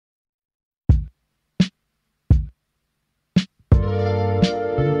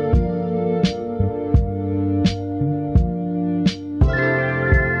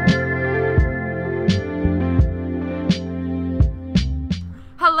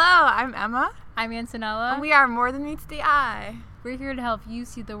Hello, I'm Emma. I'm Antonella. And we are More Than Meets the Eye. We're here to help you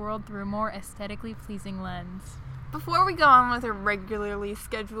see the world through a more aesthetically pleasing lens. Before we go on with a regularly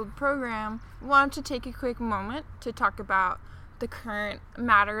scheduled program, we wanted to take a quick moment to talk about the current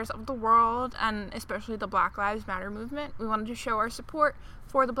matters of the world and especially the Black Lives Matter movement. We wanted to show our support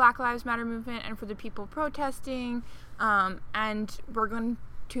for the Black Lives Matter movement and for the people protesting, and we're going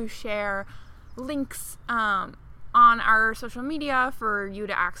to share links on our social media for you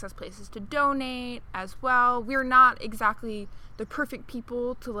to access places to donate as well. We're not exactly the perfect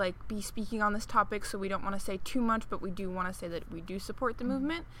people to be speaking on this topic, so we don't want to say too much, but we do want to say that we do support the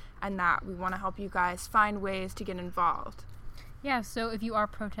movement and that we want to help you guys find ways to get involved. Yeah, so if you are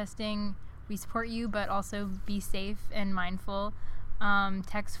protesting, we support you, but also be safe and mindful.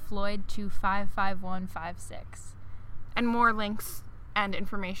 Text Floyd to 55156. And more links and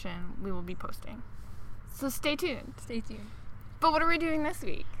information we will be posting. So stay tuned. Stay tuned. But what are we doing this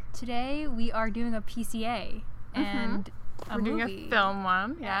week? Today we are doing a PCA and a We're movie. doing a film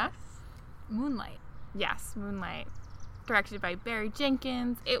one, yes. Moonlight. Yes, Moonlight. Directed by Barry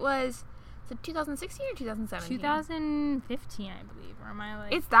Jenkins. It was 2016 or 2017? 2015, I believe. Or am I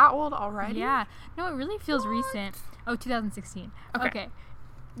like... It's that old already? Yeah. No, it really feels recent. Oh, 2016. Okay.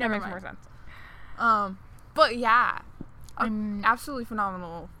 That makes more sense. But yeah. Absolutely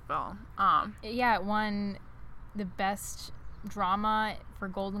phenomenal film. Yeah, it won the best drama for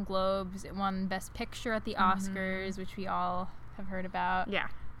Golden Globes. It won Best Picture at the Oscars, which we all have heard about. Yeah.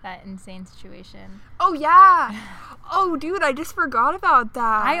 That insane situation. Oh, yeah. Oh, dude, I just forgot about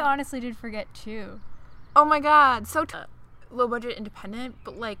that. I honestly did forget, too. Oh, my God. So low-budget independent,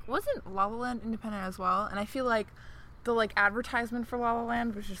 but, wasn't La La Land independent as well? And I feel like the, advertisement for La La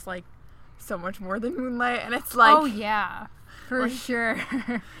Land was just, so much more than Moonlight, and it's oh, yeah. For sure.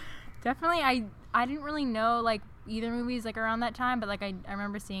 Definitely, I didn't really know, either movies, around that time, but, I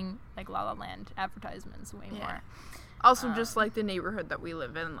remember seeing, La La Land advertisements way more. Also, just, the neighborhood that we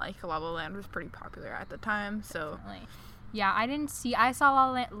live in, La La Land was pretty popular at the time, so. Definitely. Yeah, I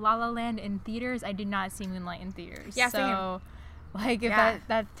saw La La Land in theaters. I did not see Moonlight in theaters. Yeah, so, same. If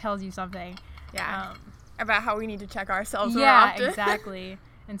that tells you something. Yeah. About how we need to check ourselves more yeah, often. exactly.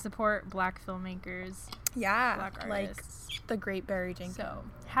 And support Black filmmakers. Yeah. Black artists. The great Barry Jenkins. So,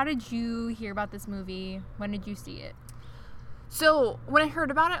 how did you hear about this movie? When did you see it? So, when I heard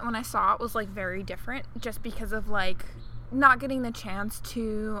about it, when I saw it, was, very different. Just because of, not getting the chance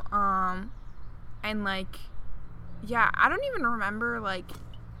to, and, yeah, I don't even remember,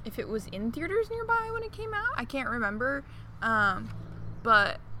 if it was in theaters nearby when it came out. I can't remember.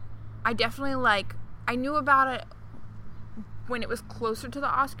 But I definitely, I knew about it when it was closer to the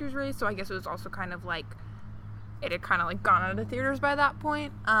Oscars race, so I guess it was also kind of, it had kind of, gone out of theaters by that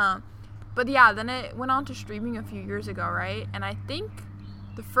point. But yeah, then it went on to streaming a few years ago, right? And I think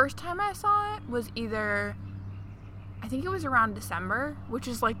the first time I saw it was I think it was around December, which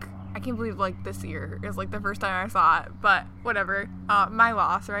is, I can't believe, this year is, the first time I saw it, but whatever. My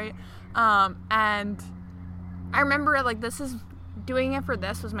loss, right? And I remember, doing it for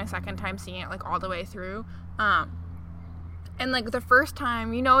this was my second time seeing it, all the way through. And, the first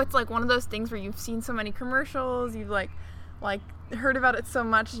time, it's, one of those things where you've seen so many commercials, you've, heard about it so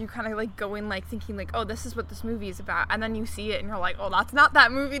much, you kind of, go in, thinking, oh, this is what this movie is about, and then you see it, and you're like, oh, that's not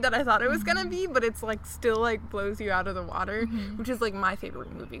that movie that I thought it was gonna be, but it's, still, blows you out of the water, which is, my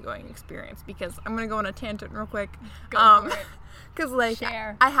favorite movie-going experience, because I'm gonna go on a tangent real quick. Go for it. Because,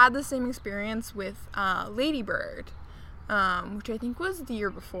 Share. I had the same experience with Lady Bird, which I think was the year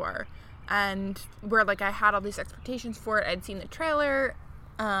before, and where, I had all these expectations for it. I'd seen the trailer,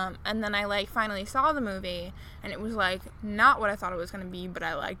 and then I, finally saw the movie, and it was, not what I thought it was going to be, but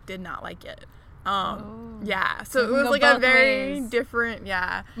I, did not like it. Yeah, so it was, a very different,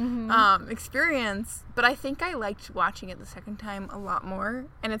 experience, but I think I liked watching it the second time a lot more,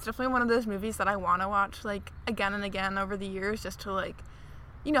 and it's definitely one of those movies that I want to watch, again and again over the years, just to,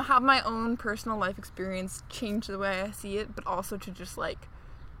 have my own personal life experience change the way I see it, but also to just,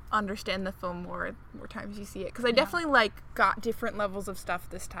 understand the film more times you see it, because I definitely got different levels of stuff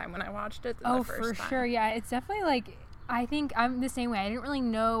this time when I watched it than the first time. Oh, for sure. Yeah, it's definitely I think I'm the same way. I didn't really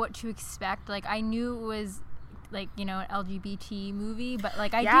know what to expect. I knew it was an LGBT movie, but I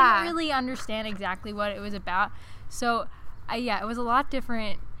didn't really understand exactly what it was about. So it was a lot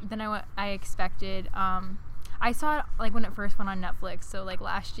different than I expected. I saw it when it first went on Netflix, so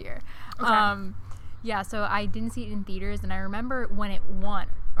last year. Okay. Yeah, so I didn't see it in theaters, and I remember when it won,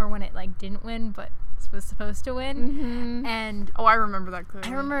 or when it didn't win, but was supposed to win. And I remember that clearly.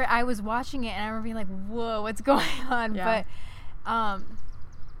 I remember I was watching it, and I remember being whoa, what's going on? Yeah. But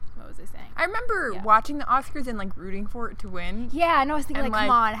what was basically saying. I remember watching the Oscars and like rooting for it to win. Yeah, I know. I was thinking, like, come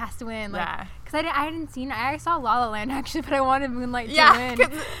on, it has to win. Like, yeah. Because I hadn't seen it. I saw La La Land, actually, but I wanted Moonlight to win. Yeah,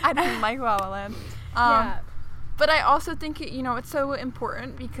 because I didn't like La La Land. Yeah. But I also think it's so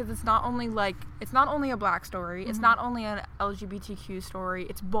important because it's not only a black story, it's not only an LGBTQ story,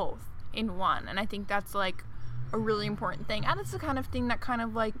 it's both in one. And I think that's like a really important thing. And it's the kind of thing that kind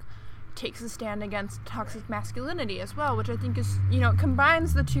of like takes a stand against toxic masculinity as well, which I think is, it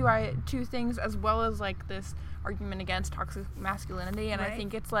combines the two things, as well as like this argument against toxic masculinity. And I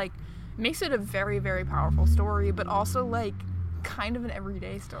think it's like makes it a very, very powerful story, but also like kind of an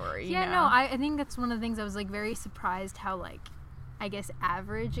everyday story. I think that's one of the things I was like very surprised how like I guess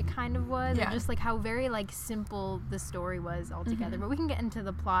average it kind of was, or just like how very like simple the story was altogether. But we can get into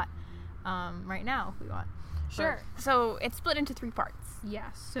the plot right now if we want. Sure. So it's split into 3 parts.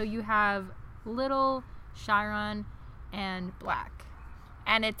 Yes. So you have Little, Chiron, and Black.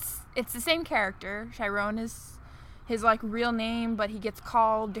 And it's the same character. Chiron is his like real name, but he gets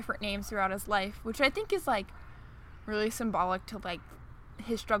called different names throughout his life, which I think is like really symbolic to like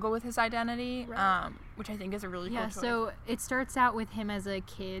his struggle with his identity, which I think is a really cool choice. So it starts out with him as a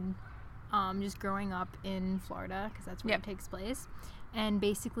kid, just growing up in Florida, because that's where it takes place. And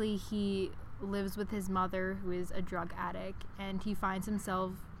basically he lives with his mother, who is a drug addict, and he finds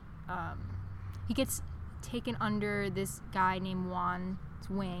himself he gets taken under this guy named Juan's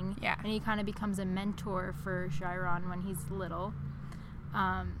wing, and he kind of becomes a mentor for Chiron when he's little,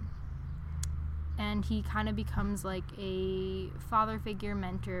 and he kind of becomes like a father figure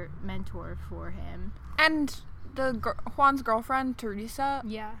mentor for him. And Juan's girlfriend Teresa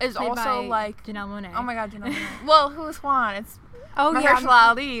is also like Janelle Monáe. Oh my god, Janelle Monáe. Well, who's Juan? It's Mahershala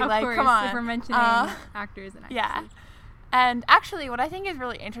Ali. Of like, course, come on. if we're mentioning actors and actresses. Yeah. And actually, what I think is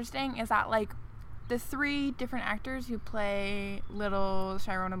really interesting is that, like, the 3 different actors who play Little,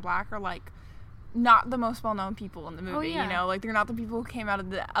 Chiron, and Black are, like, not the most well-known people in the movie, Like, they're not the people who came out of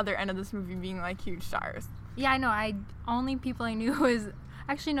the other end of this movie being, like, huge stars. Yeah, I know. Only people I knew was...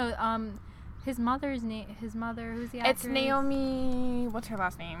 Actually, no, his mother's name... His mother, who's the actress? It's Naomi... What's her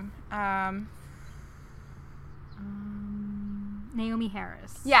last name? Naomi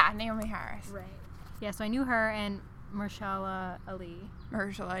Harris. Yeah, Naomi Harris. Right. Yeah, so I knew her and Mahershala Ali.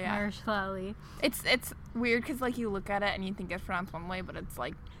 Mahershala Ali. It's weird because like you look at it and you think it's pronounced one way, but it's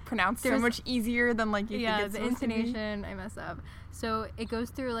like pronounced so much easier than like you think it's the intonation I mess up. So it goes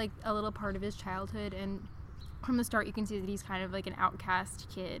through like a little part of his childhood, and from the start you can see that he's kind of like an outcast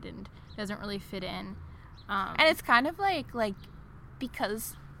kid and doesn't really fit in. And it's kind of like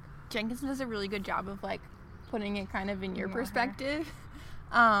because Jenkins does a really good job of like putting it kind of in your perspective,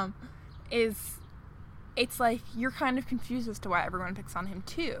 it's like you're kind of confused as to why everyone picks on him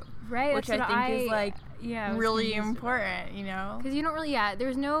too, right? Which I think is like really important, because you don't really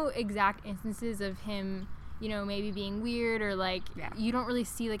there's no exact instances of him maybe being weird or like you don't really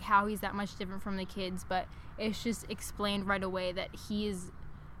see like how he's that much different from the kids, but it's just explained right away that he is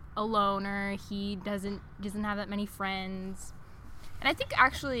a loner, he doesn't have that many friends. And I think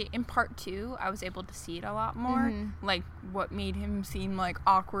actually in part 2, I was able to see it a lot more, like what made him seem like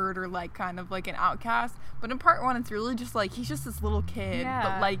awkward or like kind of like an outcast. But in part 1, it's really just like he's just this little kid,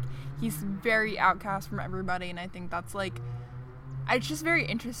 but like he's very outcast from everybody. And I think that's like, it's just very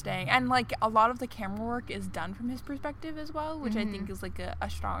interesting. And like a lot of the camera work is done from his perspective as well, which I think is like a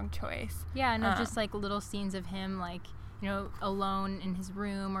strong choice. Yeah, and just like little scenes of him like, alone in his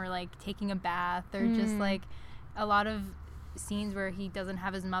room or like taking a bath or just like a lot of scenes where he doesn't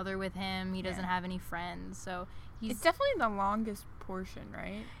have his mother with him, he doesn't have any friends, so it's definitely the longest portion,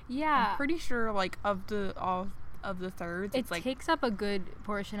 right? I'm pretty sure like of the thirds it takes up a good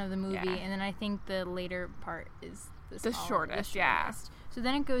portion of the movie, and then I think the later part is the shortest. So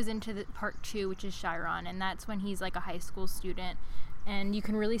then it goes into the part 2, which is Chiron, and that's when he's like a high school student, and you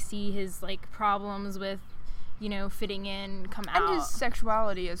can really see his like problems with fitting in come out, and his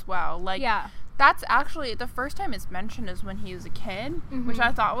sexuality as well. Like that's actually the first time it's mentioned is when he was a kid, which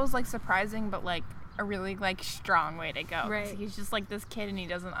I thought was like surprising, but like a really like strong way to go. Right. He's just like this kid and he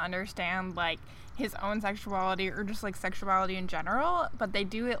doesn't understand like his own sexuality or just like sexuality in general, but they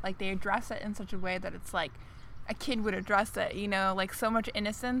do it like they address it in such a way that it's like a kid would address it, like so much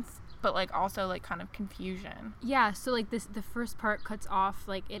innocence, but like also like kind of confusion. Yeah, so like the first part cuts off,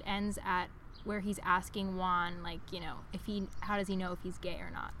 like it ends at where he's asking Juan, like, how does he know if he's gay or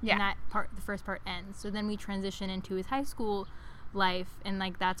not? Yeah. And the first part ends. So then we transition into his high school life, and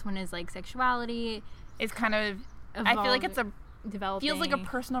like that's when his like sexuality is kind of I feel like it's feels like a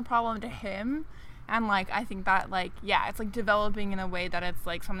personal problem to him, and like I think that like it's like developing in a way that it's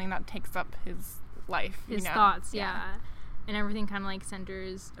like something that takes up his life, his thoughts, and everything kind of like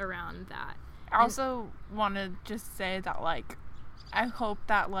centers around that. I also want to just say that, like, I hope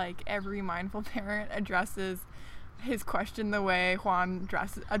that, like, every mindful parent addresses his question the way Juan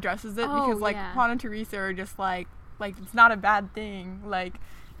addresses it, because, like, Juan and Teresa are just like it's not a bad thing, like,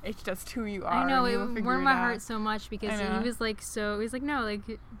 it's just who you are. I know, it warmed my heart so much, because he was like, he's like, no, like,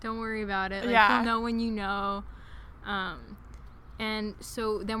 don't worry about it, like, you'll know when you know. And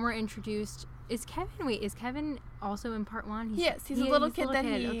so then we're introduced. Is Kevin also in part 1? Yes, he's a little kid that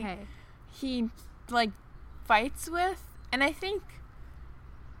he like fights with. And I think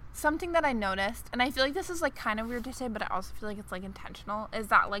something that I noticed, and I feel like this is like kind of weird to say, but I also feel like it's like intentional, is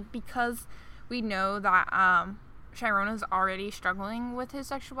that like because we know that Chiron is already struggling with his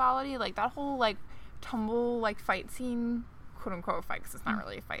sexuality, like that whole like tumble like fight scene, quote unquote fight, because it's not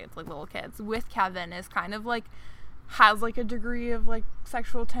really a fight, it's like little kids, with Kevin is kind of like has like a degree of like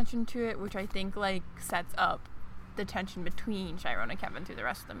sexual tension to it, which I think like sets up the tension between Chiron and Kevin through the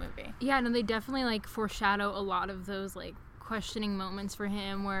rest of the movie. Yeah, no, they definitely like foreshadow a lot of those like questioning moments for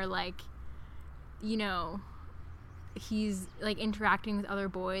him, where like, you know, he's like interacting with other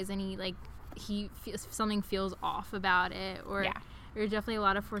boys and he feels something feels off about it, or there's definitely a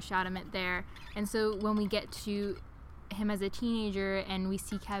lot of foreshadowment there. And so when we get to him as a teenager and we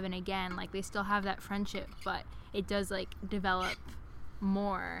see Kevin again, like they still have that friendship, but it does like develop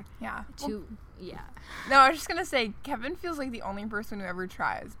more. No, I was just gonna say, Kevin feels like the only person who ever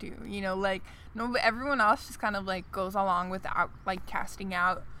tries to, you know, like no, everyone else just kind of like goes along without like casting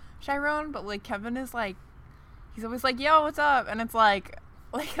out Chiron, but like Kevin is like, he's always like, yo, what's up? And it's like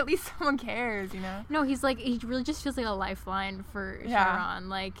at least someone cares, you know? No, he's like, he really just feels like a lifeline for Chiron,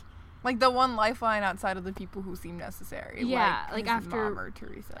 like the one lifeline outside of the people who seem necessary. Yeah, like after Mom or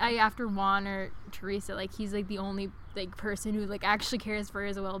Teresa. After Juan or Teresa, like he's like the only like person who like actually cares for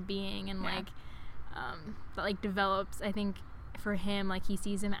his well-being, and like that like develops, I think, for him, like he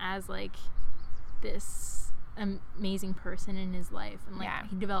sees him as like this amazing person in his life, and like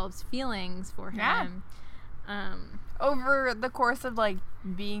he develops feelings for him over the course of like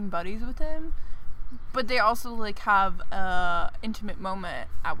being buddies with him. But they also like have a intimate moment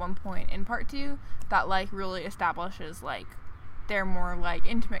at one point in part 2 that like really establishes like their more like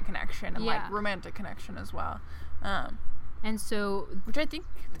intimate connection and like romantic connection as well. And so, which I think,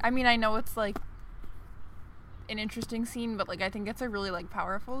 I mean, I know it's like an interesting scene, but like I think it's a really like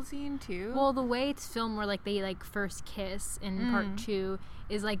powerful scene too. Well, the way it's filmed, where like they like first kiss in part 2,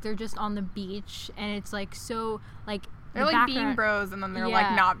 is like they're just on the beach, and it's like so like they're like being bros, and then they're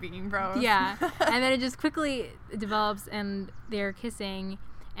like not being bros. Yeah. And then it just quickly develops and they're kissing,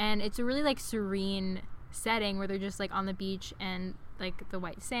 and it's a really like serene setting where they're just like on the beach and like the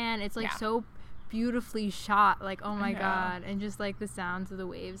white sand. It's like so beautifully shot, like, oh my god, and just like the sounds of the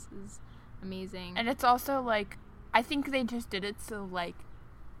waves is amazing. And it's also like, I think they just did it so like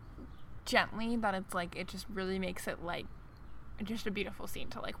gently that it's like it just really makes it like just a beautiful scene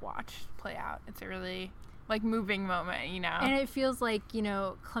to like watch play out. It's a really like moving moment, you know. And it feels like, you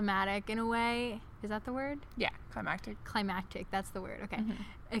know, climatic in a way. Is that the word? Yeah, climactic. Climactic, that's the word. Okay. Mm-hmm.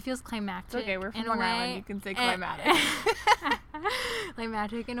 It feels climactic. It's okay, we're from Long Island. You can say climatic.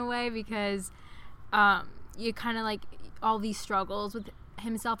 Climatic in a way, because you kind of like all these struggles with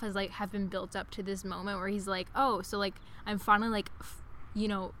himself has like have been built up to this moment where he's like, oh, so like I'm finally like you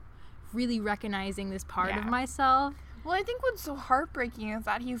know, really recognizing this part of myself. Well, I think what's so heartbreaking is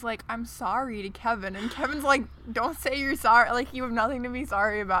that he's like, I'm sorry to Kevin, and Kevin's like, don't say you're sorry, like you have nothing to be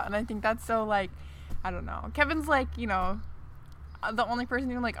sorry about. And I think that's so like, I don't know, Kevin's like, you know, the only person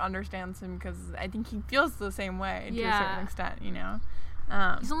who like understands him, because I think he feels the same way to a certain extent, you know.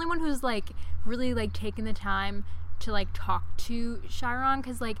 He's the only one who's like really like taking the time to like talk to Chiron,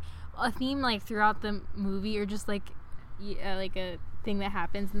 because like a theme like throughout the movie, or just like like a thing that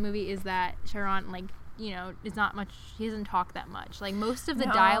happens in the movie, is that Chiron, like, you know, is not much, he doesn't talk that much. Like most of the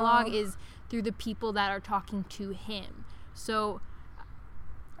dialogue is through the people that are talking to him. So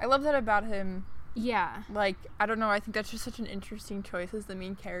I love that about him. Yeah. Like, I don't know, I think that's just such an interesting choice as the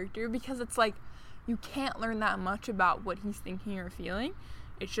main character, because it's like you can't learn that much about what he's thinking or feeling.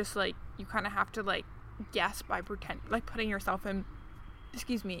 It's just like you kind of have to like guess by putting yourself in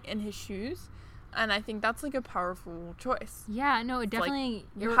his shoes. And I think that's like a powerful choice. Yeah, no, it definitely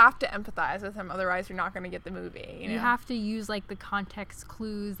like, you have to empathize with him, otherwise you're not going to get the movie, you know? You have to use like the context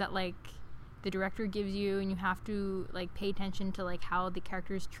clues that like the director gives you, and you have to like pay attention to like how the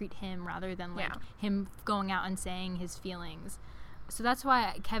characters treat him, rather than like him going out and saying his feelings. So that's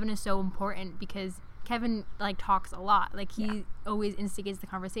why Kevin is so important, because Kevin like talks a lot. Like he always instigates the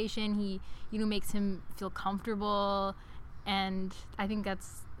conversation. He, you know, makes him feel comfortable, and I think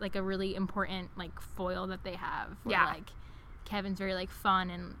that's like a really important like foil that they have. Where, like Kevin's very like fun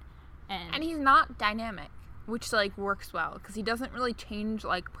and he's not dynamic, which like works well because he doesn't really change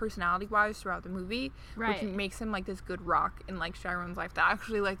like personality wise throughout the movie, right, which makes him like this good rock in like Chiron's life that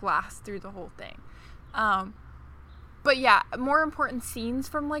actually like lasts through the whole thing. But yeah, more important scenes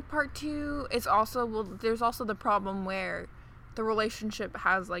from like part 2 is also, well, there's also the problem where the relationship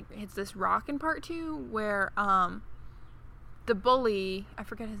has like hits this rock in part 2 where the bully, I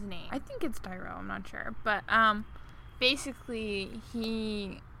forget his name, I think it's Tyrell, I'm not sure, but basically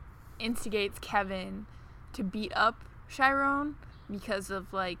he instigates Kevin to beat up Chiron because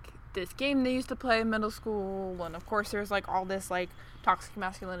of like this game they used to play in middle school, and of course there's like all this like toxic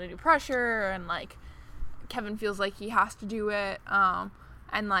masculinity pressure, and like Kevin feels like he has to do it,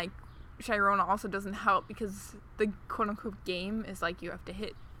 and like Chiron also doesn't help because the quote-unquote game is like you have to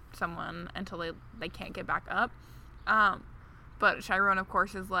hit someone until they can't get back up, but Chiron of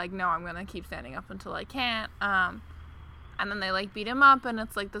course is like, no, I'm gonna keep standing up until I can't, and then they like beat him up, and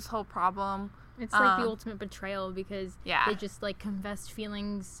it's like this whole problem. It's like the ultimate betrayal because yeah, they just like confessed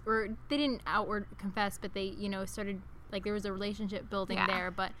feelings, or they didn't outward confess, but they, you know, started like there was a relationship building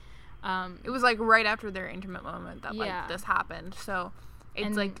there, but it was like right after their intimate moment that like this happened, so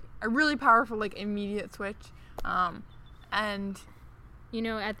it's like a really powerful like immediate switch, and you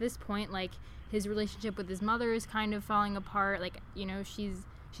know, at this point like his relationship with his mother is kind of falling apart, like, you know, she's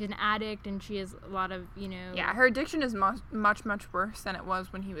an addict and she has a lot of, you know, her addiction is much worse than it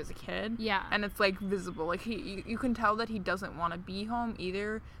was when he was a kid, and it's like visible, like you can tell that he doesn't want to be home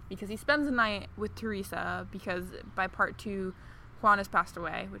either because he spends the night with Teresa because by part 2 Juan has passed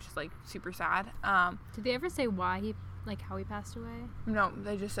away, which is like super sad. Did they ever say why how he passed away? No,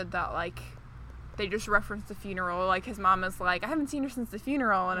 they just said that like they just referenced the funeral, like his mom is like, I haven't seen her since the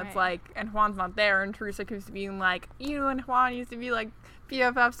funeral, and it's like, and Juan's not there, and Teresa keeps being like, you and Juan used to be like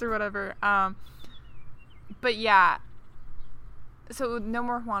BFFs or whatever. But yeah, so no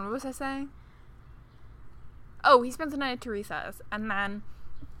more Juan. What was I saying? Oh, he spends the night at Teresa's, and then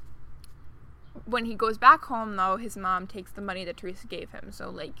when he goes back home, though, his mom takes the money that Teresa gave him. So,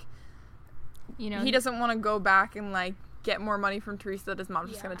 like, you know, he doesn't want to go back and, like, get more money from Teresa that his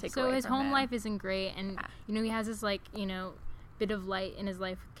mom's just going to take away from him. So his home life isn't great, and, you know, he has this, like, you know, bit of light in his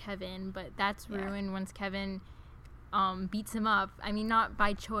life with Kevin, but that's ruined once Kevin beats him up. I mean, not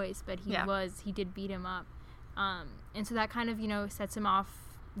by choice, but he did beat him up. And so that kind of, you know, sets him off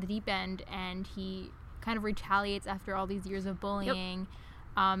the deep end, and he kind of retaliates after all these years of bullying,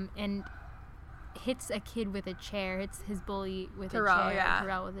 and hits a kid with a chair, hits his bully with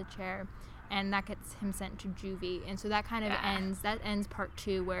Terrell with a chair, and that gets him sent to juvie. And so that kind of ends part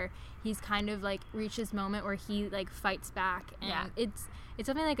 2, where he's kind of like reached this moment where he like fights back, and it's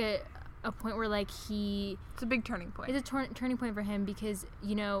something like a point where like it's a big turning point. It's a turning point for him because,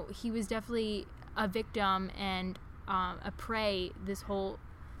 you know, he was definitely a victim and a prey this whole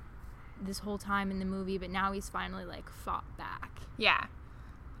time in the movie, but now he's finally like fought back. Yeah.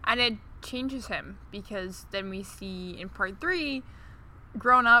 And it changes him because then we see in part 3,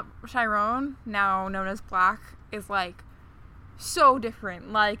 grown up Chiron, now known as Black, is like so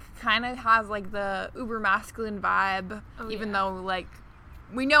different. Like, kind of has like the uber masculine vibe, even though like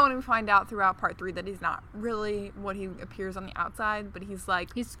we know and we find out throughout part 3 that he's not really what he appears on the outside, but he's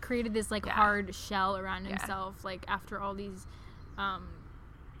like, he's created this like hard shell around himself, like after all these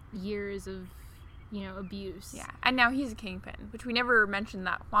years of, you know, abuse. Yeah, and now he's a kingpin, which we never mentioned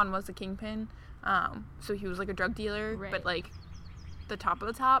that Juan was a kingpin. So he was like a drug dealer, but like the top of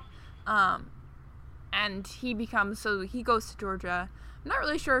the top. And he goes to Georgia. I'm not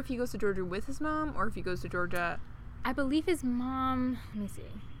really sure if he goes to Georgia with his mom or if he goes to Georgia. I believe his mom. Let me see.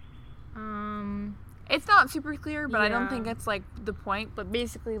 It's not super clear, but I don't think it's like the point. But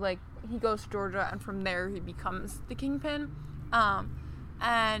basically, like, he goes to Georgia, and from there he becomes the kingpin.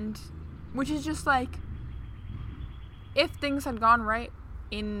 And which is just like, if things had gone right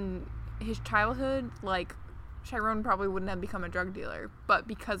in his childhood, like, Chiron probably wouldn't have become a drug dealer. But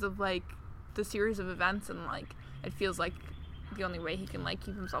because of like the series of events, and like it feels like the only way he can like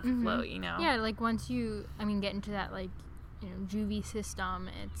keep himself afloat, you know? Yeah, like once you, get into that like, you know, juvie system,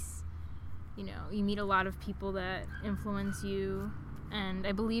 it's, you know, you meet a lot of people that influence you. And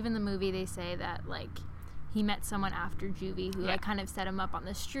I believe in the movie they say that like he met someone after juvie who like kind of set him up on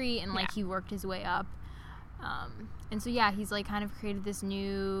the street, and like he worked his way up. And so he's like kind of created this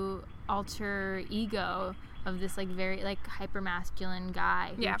new alter ego of this like very like hyper masculine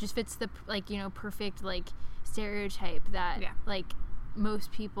guy who just fits the like, you know, perfect like stereotype that like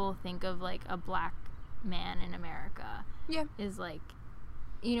most people think of like a black man in America is like,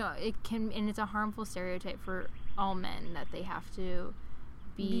 you know, it can, and it's a harmful stereotype for all men that they have to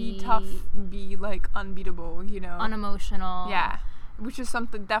be tough, be like unbeatable, you know, unemotional. Yeah, which is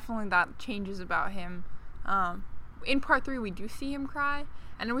something definitely that changes about him. In part 3, we do see him cry,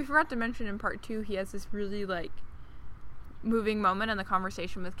 and we forgot to mention in part 2, he has this really like moving moment in the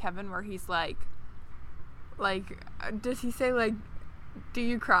conversation with Kevin where he's like, does he say like, do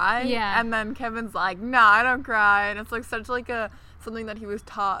you cry? Yeah. And then Kevin's like, nah, I don't cry. And it's like such like something that he was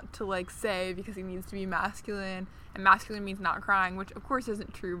taught to like say because he needs to be masculine, and masculine means not crying, which of course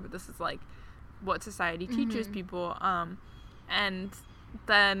isn't true, but this is like what society teaches people. And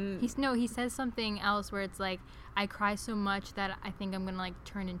then he says something else where it's like, I cry so much that I think I'm gonna like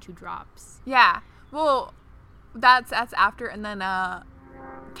turn into drops. Yeah. Well, that's after, and then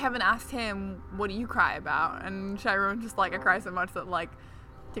Kevin asked him, what do you cry about? And Chiron's just like, I cry so much that like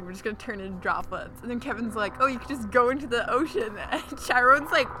I think we're just gonna turn into droplets. And then Kevin's like, oh, you could just go into the ocean. And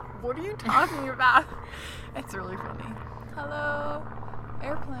Chiron's like, what are you talking about? It's really funny. Hello,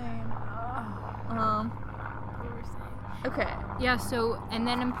 airplane. Okay. Yeah, so, and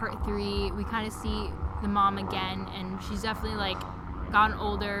then in part 3, we kind of see the mom again, and she's definitely, like, gotten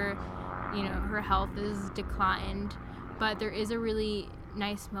older, you know, her health has declined, but there is a really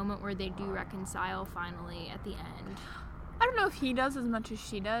nice moment where they do reconcile finally at the end. I don't know if he does as much as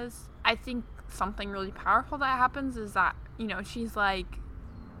she does. I think something really powerful that happens is that, you know, she's, like,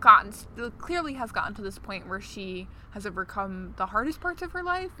 clearly has gotten to this point where she has overcome the hardest parts of her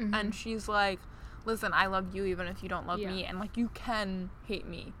life, and she's like, listen, I love you even if you don't love me, and like you can hate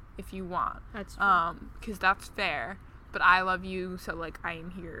me if you want. That's true. Because that's fair, but I love you, so like I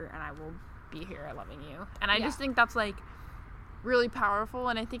am here and I will be here loving you. And I just think that's like really powerful,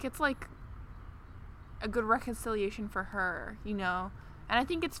 and I think it's like a good reconciliation for her, you know. And I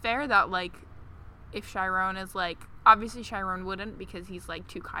think it's fair that like if Chiron is like, obviously Chiron wouldn't because he's like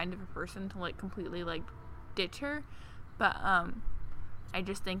too kind of a person to like completely like ditch her, but I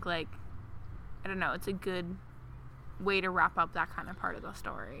just think like, I don't know, it's a good way to wrap up that kind of part of the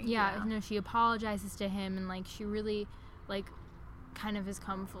story. Yeah, you know, she apologizes to him, and like she really like kind of has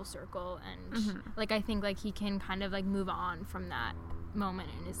come full circle, and like I think like he can kind of like move on from that moment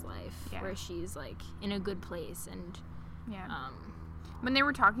in his life where she's like in a good place. And when they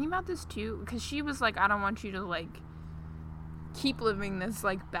were talking about this too, because she was like, I don't want you to like keep living this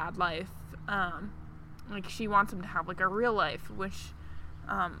like bad life, like she wants him to have like a real life, which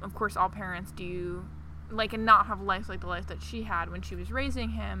of course all parents do, like, and not have a life like the life that she had when she was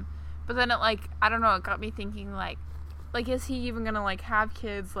raising him. But then it like, I don't know, it got me thinking like is he even gonna like have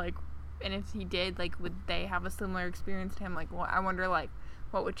kids, like, and if he did, like, would they have a similar experience to him? Like, well, I wonder like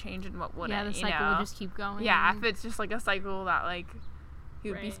what would change and what wouldn't. Yeah, the cycle would just keep going. Yeah, if it's just like a cycle that like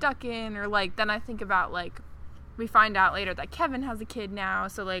he would be stuck in, or like then I think about like we find out later that Kevin has a kid now,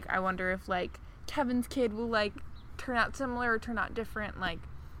 so like I wonder if like Kevin's kid will like turn out similar or turn out different. Like,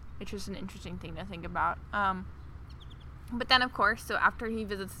 it's just an interesting thing to think about. But then of course, so after he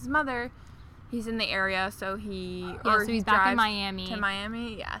visits his mother, he's in the area, so he's back in Miami. To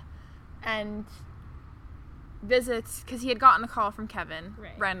Miami, and visits, because he had gotten a call from Kevin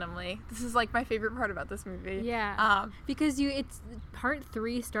randomly. This is like my favorite part about this movie. Yeah, because it's part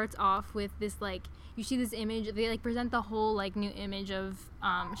 3 starts off with this like, you see this image, they like present the whole like new image of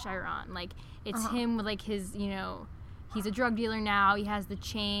Chiron, like it's him with like his, you know, he's a drug dealer now, he has the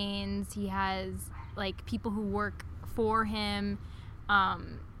chains, he has like people who work for him,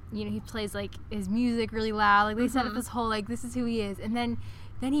 you know, he plays like his music really loud, like they set up this whole like, this is who he is. And then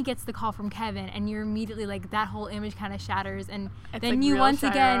he gets the call from Kevin, and you're immediately like, that whole image kind of shatters, and it's then like you once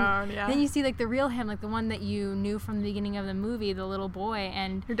Chiron, again then you see like the real him, like the one that you knew from the beginning of the movie, the little boy,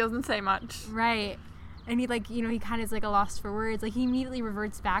 and who doesn't say much, and he like, you know, he kind of is like a lost for words, like he immediately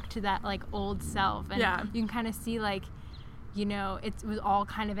reverts back to that like old self, and you can kind of see like, you know, it was all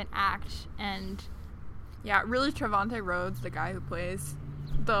kind of an act. And really Trevante Rhodes, the guy who plays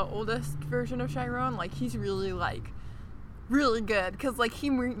the oldest version of Chiron, like he's really like really good, because like he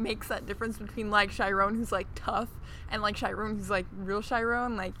makes that difference between like Chiron who's like tough and like Chiron who's like real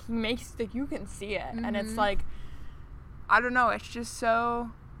Chiron. Like he makes like, you can see it, and it's like, I don't know, it's just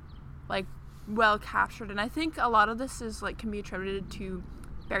so like well captured. And I think a lot of this is like can be attributed to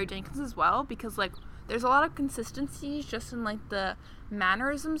Barry Jenkins as well, because like there's a lot of consistencies just in like the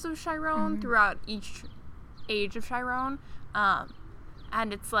mannerisms of Chiron throughout each age of Chiron,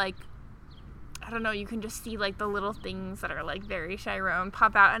 and it's like, I don't know, you can just see like the little things that are like very Chiron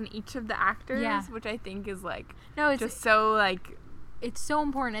pop out in each of the actors, which I think is like just so like, it's so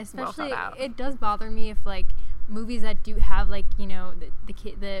important, especially well, it does bother me if like movies that do have like, you know,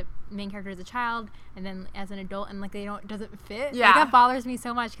 the main character is a child and then as an adult and like doesn't fit. Yeah. Like, that bothers me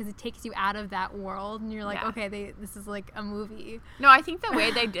so much because it takes you out of that world and you're like, Yeah. okay, this is like a movie. No, I think the way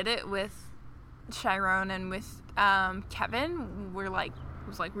they did it with Chiron and with Kevin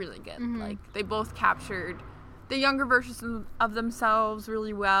was like really good. Mm-hmm. Like they both captured the younger versions of themselves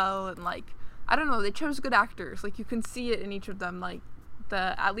really well, and like I don't know, they chose good actors. Like you can see it in each of them, like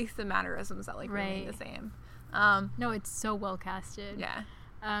at least the mannerisms that like remain the same. No, it's so well casted. Yeah.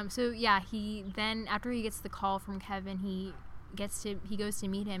 So yeah, he then after he gets the call from Kevin, he goes to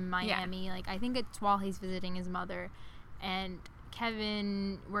meet him in Miami. Yeah. Like I think it's while he's visiting his mother, and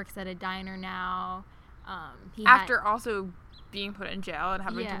Kevin works at a diner now. After also being put in jail and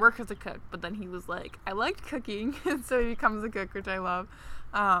having to work as a cook, but then he was like, I liked cooking, and so he becomes a cook, which I love.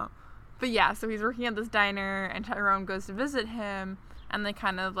 But yeah, so he's working at this diner, and Chiron goes to visit him, and they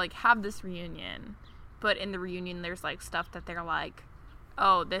kind of like have this reunion. But in the reunion, there's like stuff that they're like,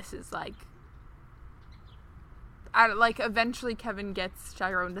 oh, this is like, eventually Kevin gets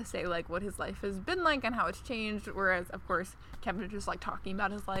Chiron to say like what his life has been like and how it's changed, whereas of course Kevin is just like talking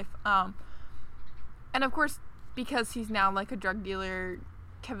about his life. And of course, because he's now like a drug dealer,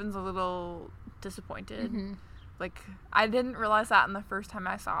 Kevin's a little disappointed. Mm-hmm. Like I didn't realize that in the first time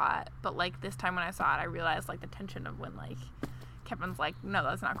I saw it, but like this time when I saw it, I realized like the tension of when like Kevin's like, no,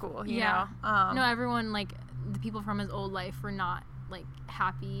 that's not cool. You know? No, everyone, like the people from his old life were not like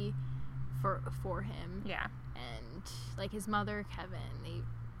happy for him. Yeah. And like his mother, Kevin, they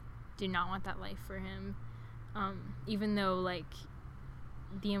did not want that life for him. Even though like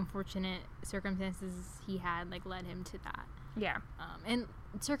the unfortunate circumstances he had like led him to that. Yeah. And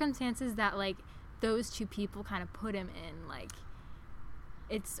circumstances that like those two people kind of put him in, like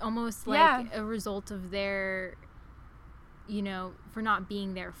it's almost like a result of their, you know, for not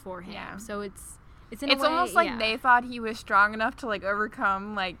being there for him. Yeah. So it's almost like they thought he was strong enough to like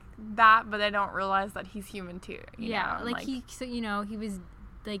overcome like that, but they don't realize that he's human too. You know? Like he was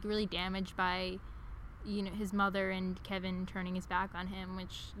like really damaged by, you know, his mother and Kevin turning his back on him,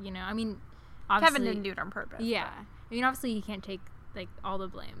 which, you know, I mean, obviously Kevin didn't do it on purpose. Yeah. But. I mean, obviously he can't take like all the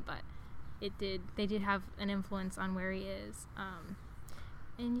blame, but they did have an influence on where he is.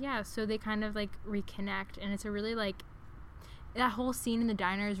 And yeah, so they kind of like reconnect, and it's a really like, that whole scene in the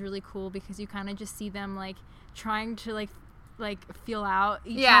diner is really cool because you kind of just see them like trying to like feel out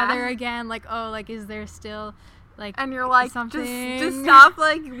each other again, like, oh, like is there still like, and you're like something? just stop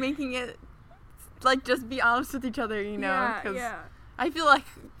like making it, like just be honest with each other, you know, because I feel like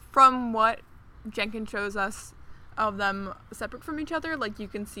from what Jenkins shows us of them separate from each other, like you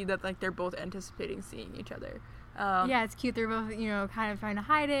can see that like they're both anticipating seeing each other. It's cute. They're both, you know, kind of trying to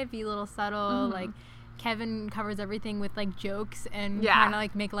hide it, be a little subtle. Mm-hmm. Like Kevin covers everything with like jokes and kind of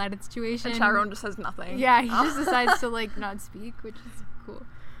like make light of the situation. And Chiron just says nothing. Yeah, he just decides to like not speak, which is cool.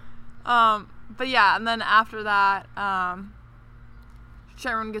 But yeah, and then after that,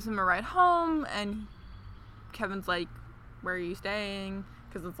 Chiron gives him a ride home, and Kevin's like, "Where are you staying?"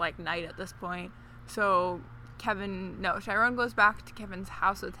 Because it's like night at this point. So Chiron goes back to Kevin's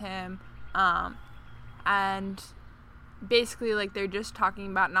house with him, and basically like they're just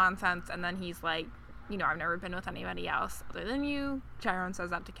talking about nonsense, and then he's like, you know, I've never been with anybody else other than you. Chiron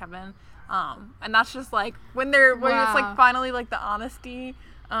says that to Kevin, and that's just like when it's like finally like the honesty.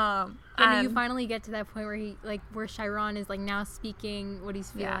 And you finally get to that point where Chiron is like now speaking what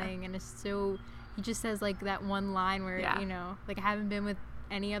he's feeling, and it's so, he just says like that one line where you know, like, I haven't been with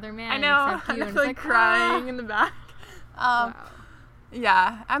any other man except you, and it's like crying in the back.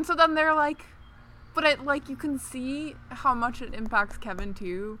 Yeah, and so then they're like, but it like you can see how much it impacts Kevin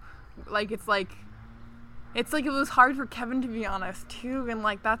too. Like it's like it was hard for Kevin to be honest too, and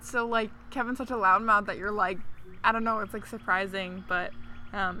like that's so like Kevin's such a loudmouth that you're like, I don't know, it's like surprising, but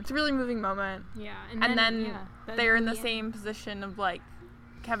it's a really moving moment. Yeah, and then they're in the same position of like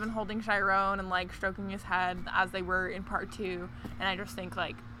Kevin holding Chiron and like stroking his head as they were in part 2, and I just think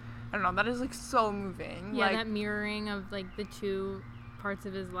like, I don't know, that is like so moving. Yeah, like, that mirroring of like the two parts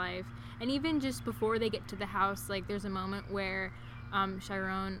of his life. And even just before they get to the house, like there's a moment where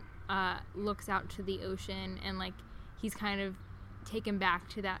Chiron looks out to the ocean, and like he's kind of taken back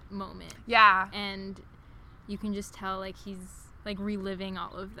to that moment. Yeah. And you can just tell like he's like reliving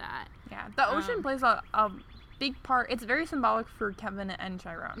all of that. Yeah. The ocean plays a big part. It's very symbolic for Kevin and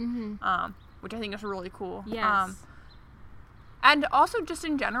Chiron, which I think is really cool. Yes. And also just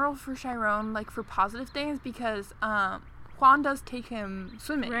in general for Chiron, like for positive things, because Juan does take him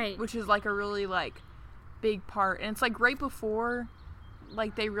swimming, right, which is like a really like big part, and it's like right before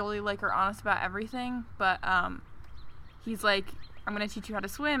like they really like are honest about everything, but he's like, I'm gonna teach you how to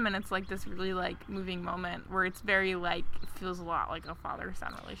swim, and it's like this really like moving moment where it's very like, it feels a lot like a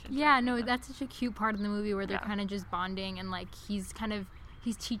father-son relationship. Yeah, no, that's such a cute part of the movie where they're kind of just bonding, and like he's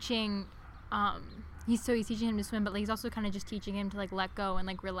teaching he's teaching him to swim, but like he's also kind of just teaching him to like let go and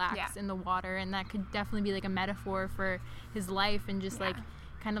like relax in the water, and that could definitely be like a metaphor for his life and just like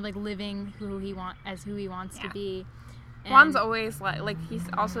kind of like living who he wants to be. And Juan's always like he's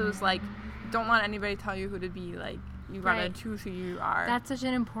also is like, don't let anybody tell you who to be, like you gotta choose who you are. That's such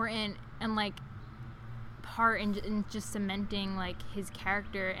an important and like part in just cementing like his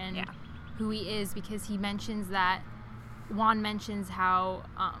character and who he is, because Juan mentions how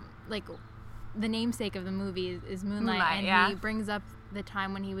like the namesake of the movie is Moonlight, and he brings up the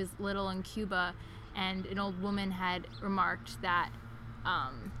time when he was little in Cuba, and an old woman had remarked that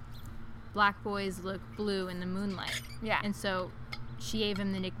black boys look blue in the moonlight. Yeah. And so she gave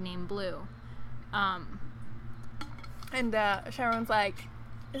him the nickname Blue. And Sharon's like,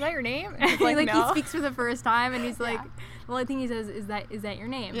 "Is that your name?" And he's like, no. He speaks for the first time, and he's like, the only thing he says is that your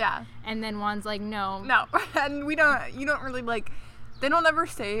name? Yeah. And then Juan's like, no. And you don't really like. They don't ever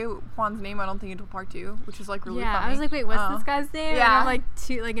say Juan's name, I don't think, until part 2, which is like really funny. I was like, wait, what's this guy's name? Yeah. And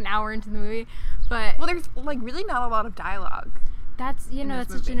I'm like an hour into the movie, but there's like really not a lot of dialogue. That's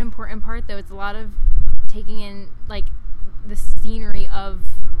that's such an important part, though. It's a lot of taking in like the scenery of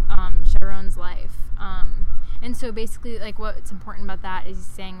Sharon's life, and so basically like what's important about that is he's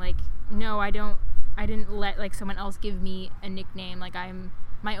saying like, no, I didn't let like someone else give me a nickname. Like I'm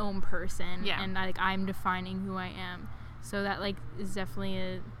my own person, and like I'm defining who I am. So that like is definitely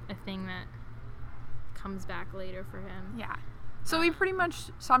a thing that comes back later for him. Yeah. So we pretty much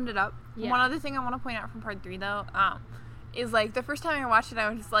summed it up. Yeah. One other thing I want to point out from part 3 though, is like the first time I watched it, I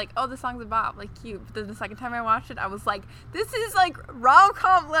was just like, oh, the song's a bop, like cute. But then the second time I watched it, I was like, this is like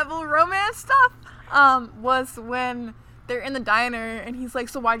rom-com level romance stuff. Was when they're in the diner and he's like,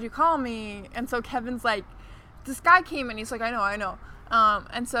 so why'd you call me? And so Kevin's like, this guy came and he's like, I know.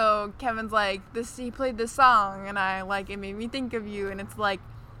 And so Kevin's like, he played this song and it made me think of you. And it's like,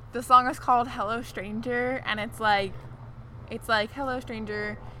 the song is called Hello Stranger, and it's like, hello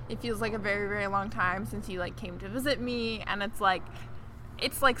stranger, it feels like a very, very long time since you like came to visit me. And it's like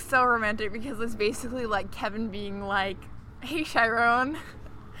so romantic because it's basically like Kevin being like, hey Chiron,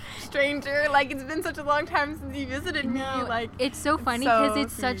 stranger, like it's been such a long time since you visited me. Like it's so funny because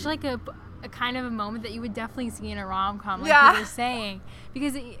it's such like a kind of a moment that you would definitely see in a rom-com, like you were saying,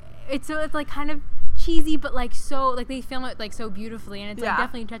 because it's like kind of cheesy, but like so like they film it like so beautifully, and it's like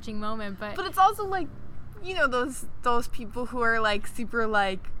definitely a touching moment. But it's also like, those people who are like super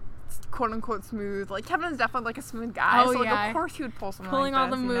like quote unquote smooth. Like Kevin's definitely like a smooth guy, so like of course he would pull something pulling like all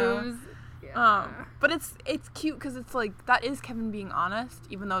the moves. But it's cute because it's like that is Kevin being honest,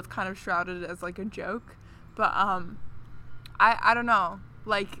 even though it's kind of shrouded as like a joke. But I don't know,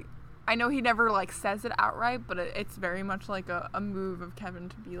 like I know he never like says it outright, but it's very much like a move of Kevin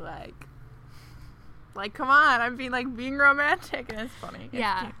to be like come on, I'm being romantic, and it's funny.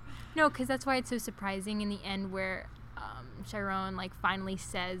 It's cute. No, because that's why it's so surprising in the end where Chiron like finally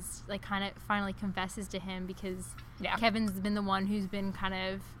says, like kind of finally confesses to him, because Kevin's been the one who's been kind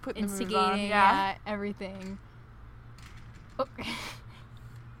of putting instigating everything. Oh. I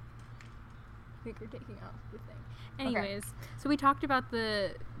think we're taking off the thing. Anyways, so we talked about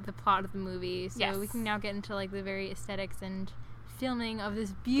the plot of the movie, so we can now get into like the very aesthetics and filming of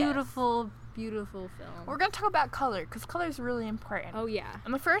this beautiful film. We're going to talk about color, because color is really important. Oh yeah.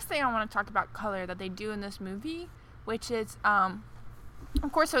 And the first thing I want to talk about color that they do in this movie, which is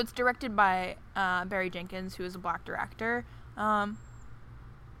of course, so it's directed by Barry Jenkins, who is a black director. Hold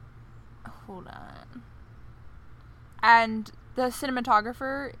on. And the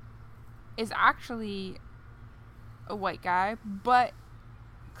cinematographer is actually a white guy, but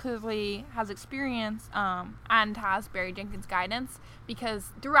clearly has experience and has Barry Jenkins' guidance,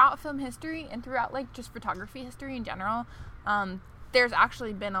 because throughout film history and throughout like just photography history in general, there's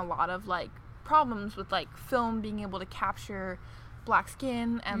actually been a lot of like problems with like film being able to capture black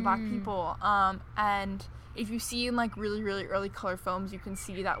skin and black people, and if you see in like really, really early color films, you can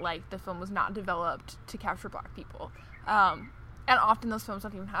see that like the film was not developed to capture black people, and often those films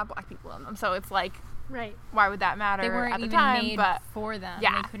don't even have black people in them, so it's like, right, why would that matter? They weren't at the even time, made but for them. They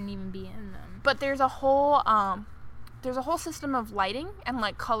couldn't even be in them. But there's a whole system of lighting and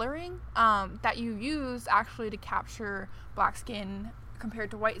like coloring that you use actually to capture black skin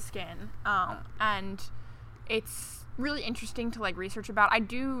compared to white skin, and it's really interesting to like research about. I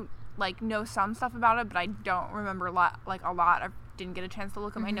do like know some stuff about it, but I don't remember a lot. I didn't get a chance to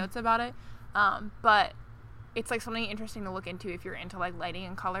look at my notes about it, but it's like something interesting to look into if you're into like lighting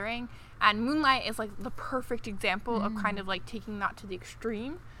and coloring. And Moonlight is like the perfect example of kind of like taking that to the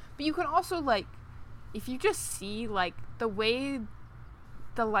extreme. But you can also like, if you just see like the way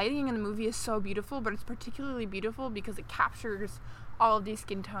the lighting in the movie is so beautiful, but it's particularly beautiful because it captures all of these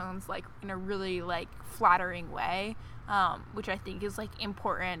skin tones like in a really like flattering way, which I think is like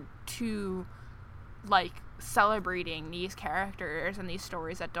important to like celebrating these characters and these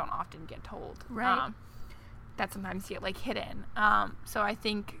stories that don't often get told, right? That sometimes get like hidden. So I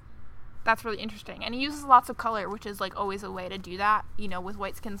think that's really interesting, and he uses lots of color, which is like always a way to do that. You know, with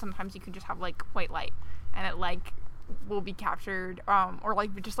white skin sometimes you can just have like white light and it like will be captured, or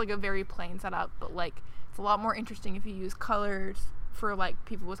like just like a very plain setup, but like it's a lot more interesting if you use colors for like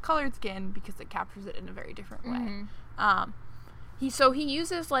people with colored skin because it captures it in a very different way. He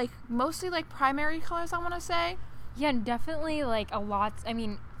uses like mostly like primary colors, I want to say. Yeah, definitely like a lot. I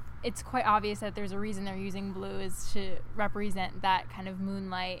mean, it's quite obvious that there's a reason they're using blue is to represent that kind of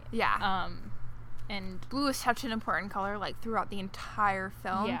moonlight. Yeah. And blue is such an important color like throughout the entire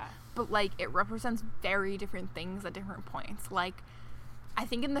film. Yeah. But like it represents very different things at different points. Like I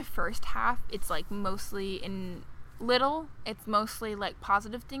think in the first half it's like mostly in little. It's mostly like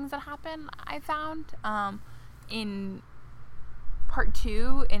positive things that happen, I found. In part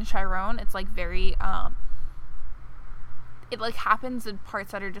 2 in Chiron, it's like very it like happens in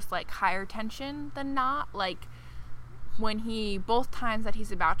parts that are just like higher tension than not. Like when both times that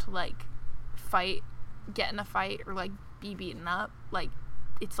he's about to like get in a fight or like be beaten up, like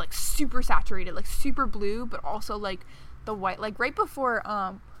it's like super saturated, like super blue, but also like the white, like right before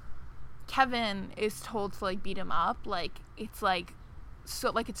Kevin is told to like beat him up, like it's like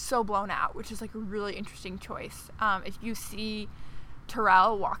so like it's so blown out, which is like a really interesting choice. If you see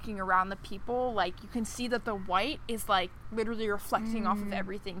Terrell walking around the people, like you can see that the white is like literally reflecting off of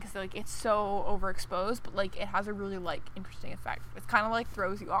everything because like it's so overexposed, but like it has a really like interesting effect. It's kind of like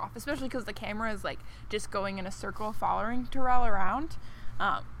throws you off, especially because the camera is like just going in a circle following Terrell around.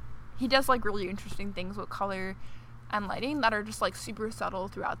 He does like really interesting things with color and lighting that are just like super subtle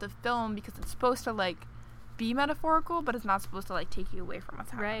throughout the film because it's supposed to like be metaphorical, but it's not supposed to like take you away from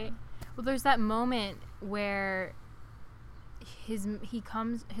what's happening. Right. Well, there's that moment where his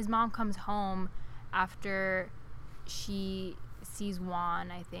mom comes home after she sees Juan,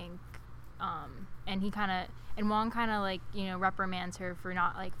 I think, and Juan kind of like, you know, reprimands her for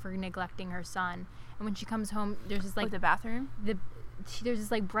not like for neglecting her son. And when she comes home, there's this like the bathroom. There's this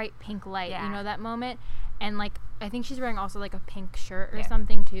like bright pink light, yeah. You know that moment, and like I think she's wearing also like a pink shirt or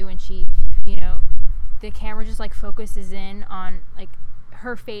something too, and she, you know, the camera just like focuses in on like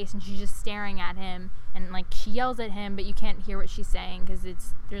her face and she's just staring at him, and like she yells at him, but you can't hear what she's saying because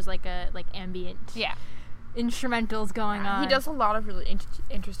there's like a like ambient instrumentals going on. He does a lot of really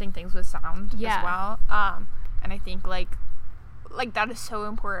interesting things with sound as well, and I think like that is so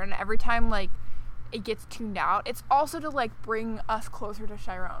important. Every time like it gets tuned out, it's also to like bring us closer to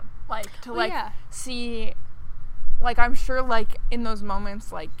Chiron, like to see, like I'm sure like in those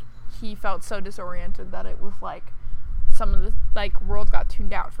moments like he felt so disoriented that it was like some of the like world got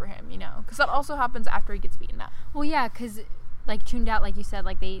tuned out for him, you know, because that also happens after he gets beaten up. Well, yeah, because like tuned out, like you said,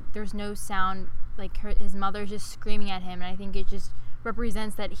 like there's no sound, like his mother's just screaming at him, and I think it just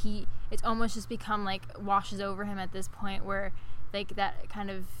represents that it's almost just become like washes over him at this point where like that kind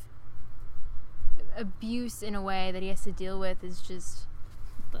of abuse in a way that he has to deal with is just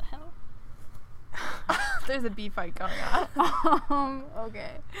what the hell. There's a bee fight going on.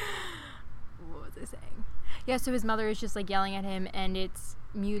 Okay. What was I saying? Yeah, so his mother is just like yelling at him, and it's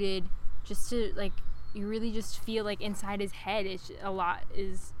muted just to like you really just feel like inside his head a lot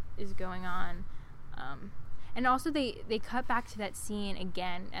is going on. And also they cut back to that scene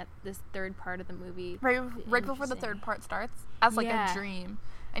again at this third part of the movie. Right before the third part starts as like a dream.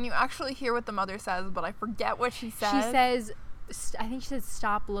 And you actually hear what the mother says, but I forget what she says. She says, I think she says,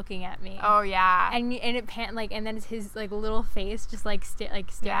 "Stop looking at me." Oh yeah. And it and then it's his like little face just like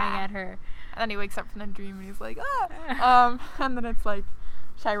staring at her. And then he wakes up from the dream and he's like, ah. And then it's like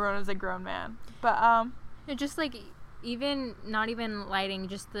Chiron is a grown man. But just like not even lighting,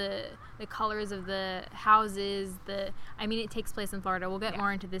 just the colors of the houses. I mean, it takes place in Florida. We'll get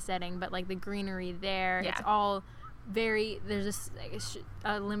more into the setting, but like the greenery there, it's all there's just like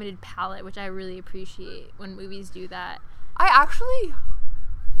a limited palette, which I really appreciate when movies do that. I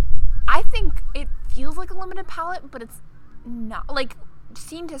think it feels like a limited palette, but it's not. Like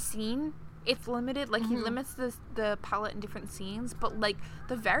scene to scene, it's limited. Like he limits the palette in different scenes, but like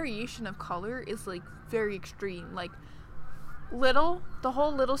the variation of color is like very extreme. Like the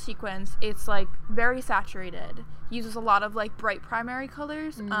whole little sequence, it's like very saturated. He uses a lot of like bright primary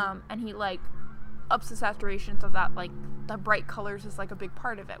colors, and he like ups the saturation so that like the bright colors is like a big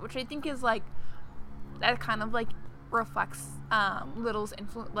part of it, which I think is like that kind of like reflects Little's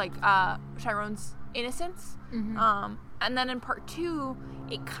influence, like Chiron's innocence. And then in part 2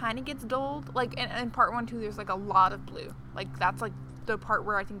 it kind of gets dulled, like in part 1 too there's like a lot of blue, like that's like the part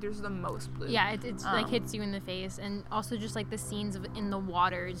where I think there's the most blue. Yeah, it's like hits you in the face, and also just like the scenes in the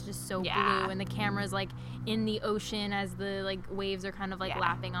water is just so blue, and the camera's like in the ocean as the like waves are kind of like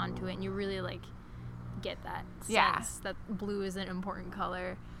lapping onto it, and you really like get that sense that blue is an important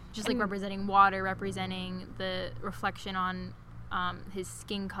color, just like representing water, representing the reflection on his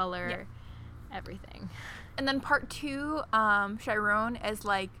skin color, everything. And then part 2, Chiron is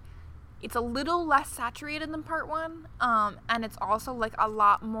like, it's a little less saturated than part 1, and it's also like a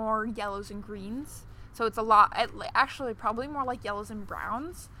lot more yellows and greens. So it's a lot, actually probably more like yellows and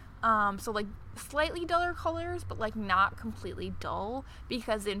browns. So like slightly duller colors, but like not completely dull,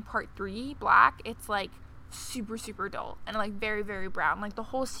 because in part 3, Black, it's like super, super dull and like very, very brown. Like the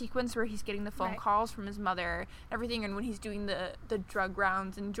whole sequence where he's getting the phone calls from his mother, everything, and when he's doing the drug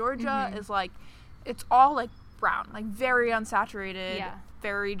rounds in Georgia is like, it's all like brown, like very unsaturated,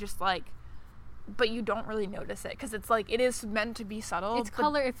 very just like, but you don't really notice it because it's like, it is meant to be subtle. It's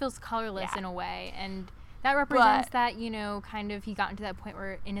color, it feels colorless in a way, and that represents that, you know, kind of he got into that point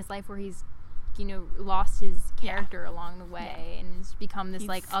where in his life where he's, you know, lost his character along the way and has become this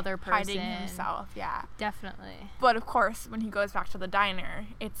like other person, hiding himself. Definitely. But of course when he goes back to the diner,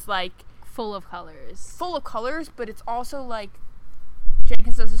 it's like full of colors, but it's also like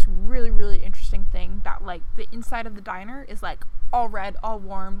Jenkins does this really, really interesting thing that like the inside of the diner is like all red, all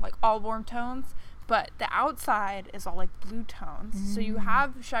warm, like all warm tones, but the outside is all like blue tones. So you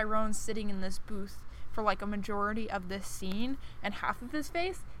have Chiron sitting in this booth for like a majority of this scene, and half of his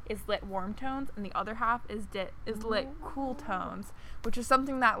face is lit warm tones and the other half is lit cool tones, which is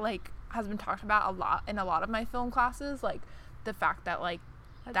something that like has been talked about a lot in a lot of my film classes, like the fact that like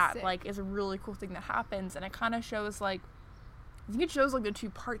that's sick. Like is a really cool thing that happens, and it kind of shows like, I think it shows like the two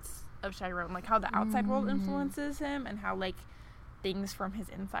parts of Chiron, like how the outside world influences him and how like things from his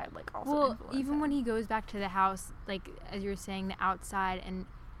inside like also influence even him. When he goes back to the house, like as you were saying, the outside and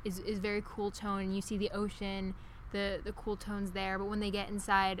is very cool tone, and you see the ocean, the cool tones there, but when they get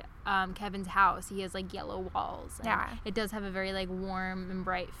inside Kevin's house, he has like yellow walls, and it does have a very like warm and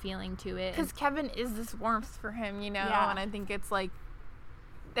bright feeling to it, because Kevin is this warmth for him, you know, and I think it's like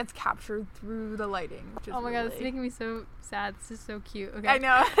that's captured through the lighting, which is God, this is making me so sad. This is so cute. Okay, I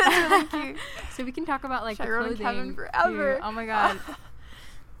know. It's really cute. So we can talk about like Chiron the clothing. and Kevin forever. Too. Oh my god.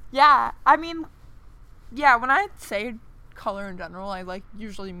 Yeah, I mean, when I say color in general, I like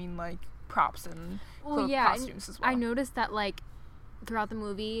usually mean like props and costumes as well. I noticed that like throughout the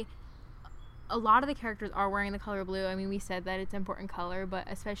movie, a lot of the characters are wearing the color blue. I mean, we said that it's an important color, but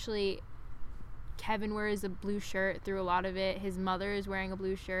especially Kevin wears a blue shirt through a lot of it. His mother is wearing a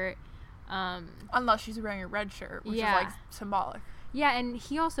blue shirt. Unless she's wearing a red shirt, which is like symbolic. Yeah, and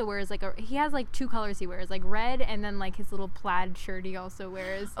he also wears like he has like two colors he wears, like red and then like his little plaid shirt he also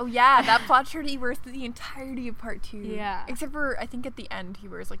wears. Oh yeah, that plaid shirt he wears through the entirety of part 2. Yeah. Except for, I think at the end he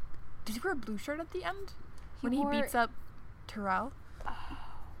wears like, did he wear a blue shirt at the end? When he beats up Terrell? Oh.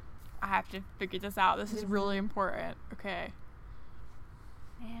 I have to figure this out. This is really important. Okay.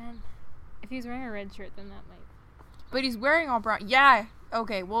 Man. If he's wearing a red shirt, then that might. But he's wearing all brown. Yeah.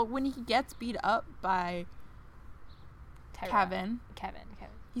 Okay. Well, when he gets beat up by Kevin,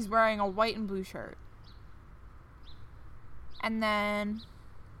 he's wearing a white and blue shirt. And then,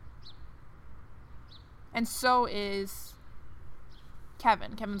 and so is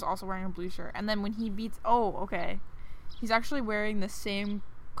Kevin. Kevin's also wearing a blue shirt. And then when he beats, he's actually wearing the same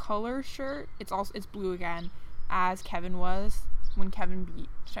color shirt. It's blue again, as Kevin was when Kevin beat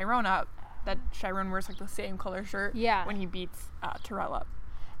Chiron up. That Chiron wears like the same color shirt when he beats Terrell up.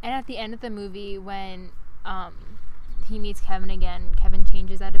 And at the end of the movie, when he meets Kevin again, Kevin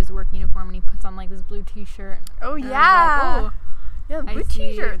changes out of his work uniform and he puts on like this blue t-shirt. Oh yeah. Yeah, blue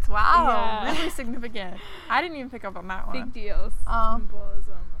t-shirts. Wow. Yeah. Really significant. I didn't even pick up on that one. Big deal.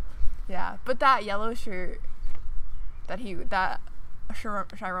 Symbolism. Yeah, but that yellow shirt that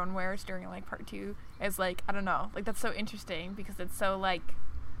Chiron wears during like part 2 is like, I don't know, like that's so interesting because it's so like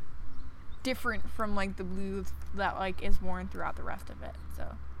different from like the blue that like is worn throughout the rest of it. So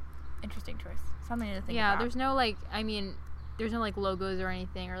interesting choice. Something to think about. Yeah, there's no like, I mean, there's no like logos or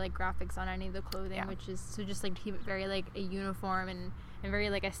anything or like graphics on any of the clothing, which is so just like to keep it very like a uniform and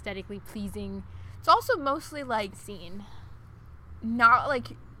very like aesthetically pleasing. It's also mostly like scene, not like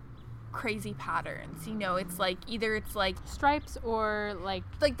crazy patterns, you know. It's like either it's like stripes or like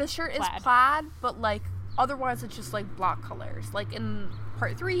the shirt is plaid, but like otherwise it's just like block colors. Like in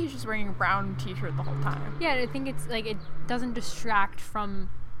part 3, he's just wearing a brown t-shirt the whole time. Yeah, I think it's like it doesn't distract from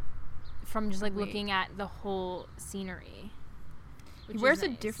just like looking at the whole scenery. He wears a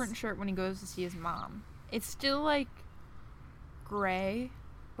different shirt when he goes to see his mom. It's still like gray,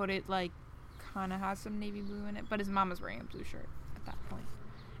 but it like kind of has some navy blue in it. But his mom is wearing a blue shirt at that point.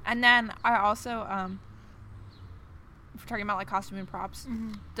 And then I also, if we're talking about like costume and props,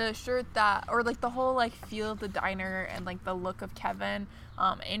 the shirt that, or like the whole like feel of the diner and like the look of Kevin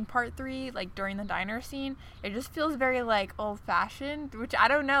in part 3, like during the diner scene, it just feels very like old fashioned, which I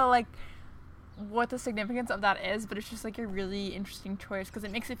don't know like what the significance of that is, but it's just like a really interesting choice because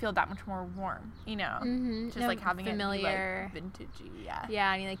it makes it feel that much more warm, you know, just like having familiar, it be, like vintagey.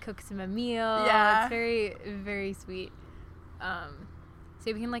 Yeah, and he like cooks him a meal. Yeah, it's very, very sweet.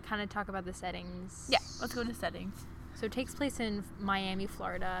 So we can like kind of talk about the settings. Yeah, let's go to settings. So it takes place in Miami,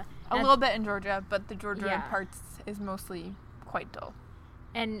 Florida. A little bit in Georgia, but the Georgia parts is mostly quite dull.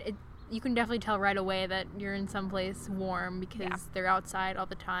 And you can definitely tell right away that you're in someplace warm because they're outside all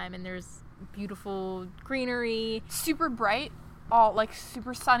the time and there's beautiful greenery. Super bright, all like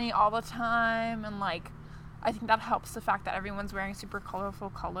super sunny all the time, and like I think that helps the fact that everyone's wearing super colorful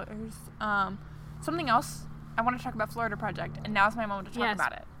colors. Something else, I want to talk about Florida Project, and now's my moment to talk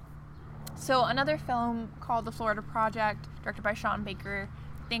about it. So another film called The Florida Project, directed by Sean Baker.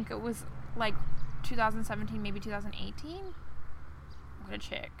 I think it was like 2017, maybe 2018. I'm gonna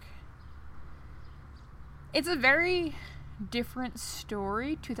check. It's a very different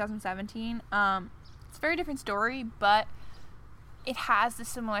story, 2017. It's a very different story, but it has a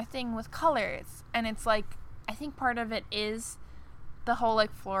similar thing with colors. And it's like, I think part of it is the whole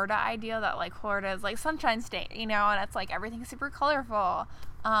like Florida idea that like Florida is like Sunshine State, you know, and it's like everything's super colorful.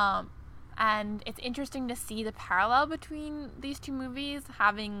 And it's interesting to see the parallel between these two movies,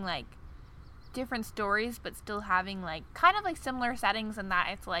 having like different stories, but still having like kind of like similar settings in that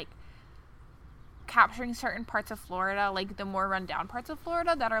it's like capturing certain parts of Florida, like the more rundown parts of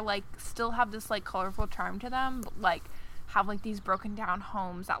Florida that are like still have this like colorful charm to them, but like have like these broken down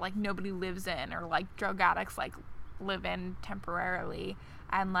homes that like nobody lives in, or like drug addicts like live in temporarily,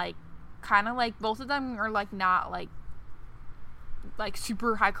 and like kind of like both of them are like not like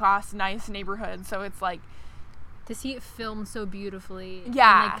super high class nice neighborhoods, so it's like to see it filmed so beautifully, and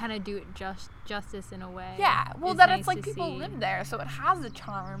like kind of do it justice in a way. Yeah, well, that it's like people live there, so it has a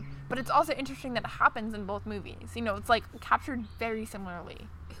charm, but it's also interesting that it happens in both movies. You know, it's like captured very similarly.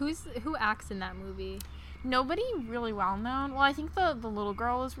 Who acts in that movie? Nobody really well known. Well, I think the little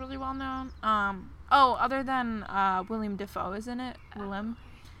girl is really well known. Other than William Dafoe is in it. Willem.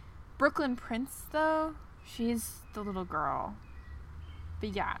 Brooklyn Prince though, she's the little girl.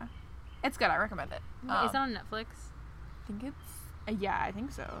 But yeah, it's good. I recommend it. Is it on Netflix? I think it's I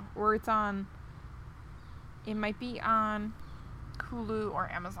think so. Or it's on. It might be on Hulu or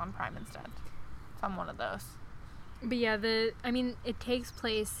Amazon Prime instead. It's on one of those. But yeah, it takes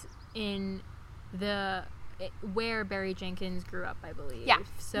place in where Barry Jenkins grew up, I believe. Yeah,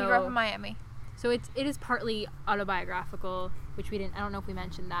 so he grew up in Miami. So it is partly autobiographical, which we didn't. I don't know if we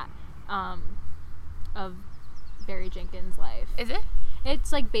mentioned that. Of Barry Jenkins' life. Is it?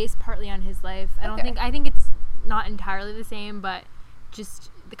 It's like based partly on his life. I think it's not entirely the same, but just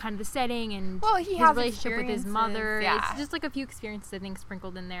the kind of the setting and his relationship with his mother. Yeah. It's just like a few experiences I think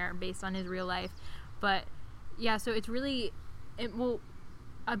sprinkled in there based on his real life. But yeah, so it's really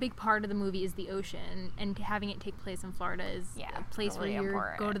a big part of the movie is the ocean, and having it take place in Florida is a place really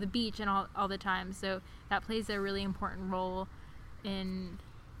where you go to the beach and all the time. So that plays a really important role in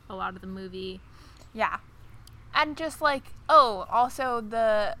a lot of the movie. Yeah. And just like, also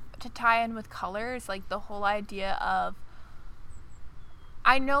to tie in with colors, like the whole idea of,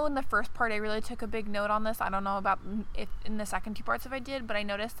 I know in the first part I really took a big note on this. I don't know about if in the second two parts if I did, but I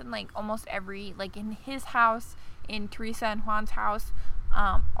noticed in like almost every, like in his house, in Teresa and Juan's house,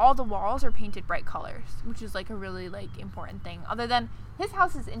 all the walls are painted bright colors, which is like a really like important thing. Other than his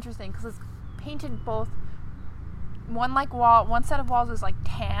house is interesting because it's painted both. One set of walls is like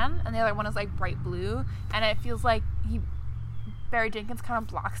tan, and the other one is like bright blue, and it feels like Barry Jenkins kind of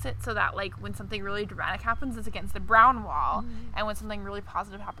blocks it so that like when something really dramatic happens, it's against the brown wall, and when something really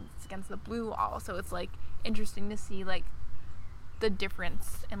positive happens, it's against the blue wall. So it's like interesting to see like the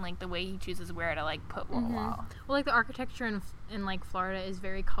difference in like the way he chooses where to like put what wall. Well, like the architecture in like Florida is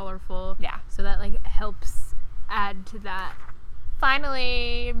very colorful. Yeah. So that like helps add to that.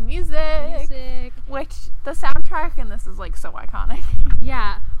 Finally, music. Which the soundtrack in this is like so iconic.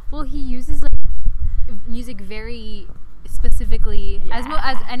 Yeah. Well, he uses like music very specifically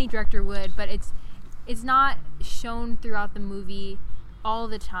as any director would, but it's not shown throughout the movie all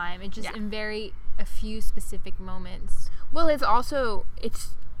the time. It's just in very a few specific moments. Well, it's also it's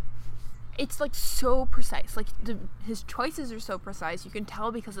like so precise. Like his choices are so precise. You can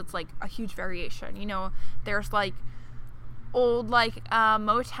tell because it's like a huge variation. You know, there's like old like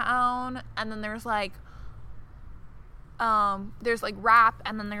Motown, and then there's like rap,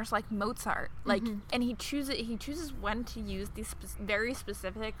 and then there's like Mozart. Like, and he chooses when to use these very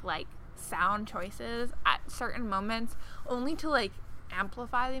specific like sound choices at certain moments, only to like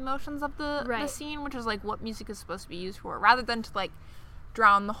amplify the emotions of the scene, which is like what music is supposed to be used for, rather than to like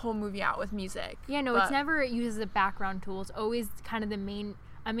drown the whole movie out with music. Yeah, no, it's never used as a background tool. It's always kind of a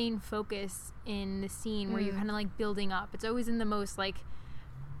main focus in the scene where you're kind of like building up. It's always in the most like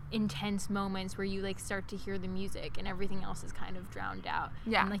intense moments where you like start to hear the music and everything else is kind of drowned out.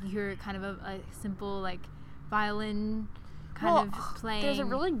 Yeah. And like you hear kind of a simple like violin kind of playing. There's a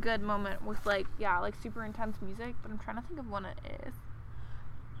really good moment with like super intense music, but I'm trying to think of when it is.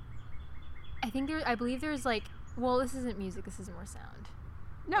 I believe there's like, well, this isn't music, this is more sound.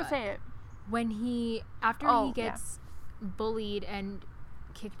 No, say it. When he gets bullied and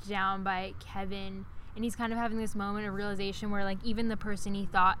kicked down by Kevin, and he's kind of having this moment of realization where like even the person he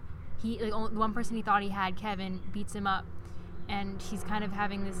thought one person he thought he had, Kevin, beats him up, and he's kind of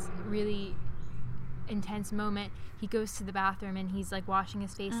having this really intense moment. He goes to the bathroom and he's like washing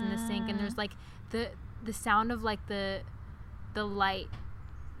his face in the sink, and there's like the sound of like the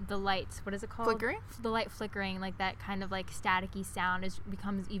lights, what is it called? Flickering? The light flickering, like that kind of like staticky sound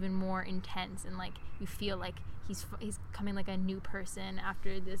becomes even more intense, and like you feel like he's coming like a new person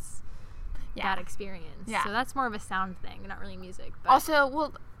after this bad experience. Yeah. So that's more of a sound thing, not really music. But. Also,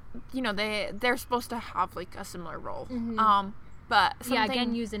 well, you know, they're supposed to have like a similar role. But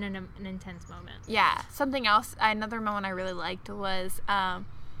again, used in an intense moment. Yeah. Something else, another moment I really liked was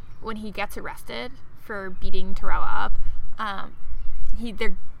when he gets arrested for beating Terrell up.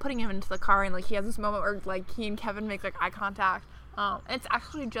 They're putting him into the car, and like he has this moment where like he and Kevin make like eye contact. It's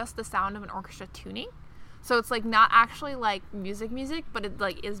actually just the sound of an orchestra tuning, so it's like not actually like music, but it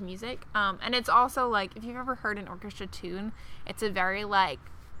like is music. And it's also like, if you've ever heard an orchestra tune, it's a very like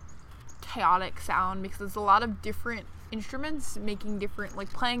chaotic sound because there's a lot of different instruments making different,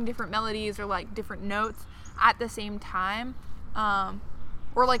 like playing different melodies or like different notes at the same time.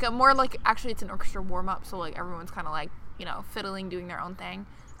 Or like a more like, actually it's an orchestra warm up, so like everyone's kind of like, you know, fiddling, doing their own thing,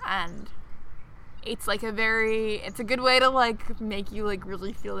 and it's like it's a good way to like make you like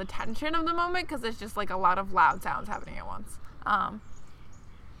really feel the tension of the moment, because it's just like a lot of loud sounds happening at once.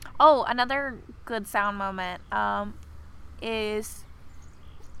 Another good sound moment is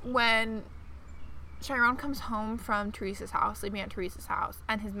when Chiron comes home from Teresa's house, leaving at Teresa's house,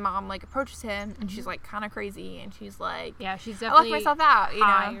 and his mom like approaches him, and she's like kind of crazy, and she's like, yeah, she's definitely I left myself out, you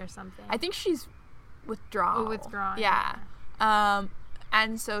know, or something. I think she's withdrawn. Yeah.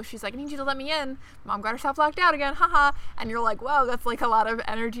 And so she's like, I need you to let me in. Mom got herself locked out again, haha. And you're like, wow, that's like a lot of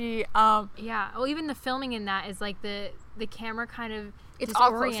energy. Yeah. Well, even the filming in that is like the camera kind of it's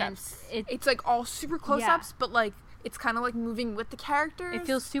all close-ups. It's like all super close-ups, but like it's kind of like moving with the characters. It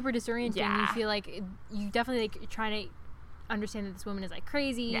feels super disorienting. Yeah. You feel like you definitely like trying to understand that this woman is like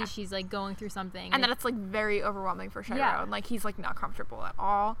crazy. Yeah. She's like going through something, and that it's like very overwhelming for Chiron. Yeah. Like he's like not comfortable at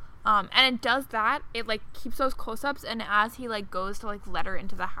all. And it does that. It like keeps those close-ups, and as he like goes to like let her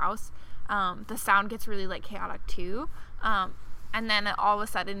into the house, the sound gets really like chaotic too. And then all of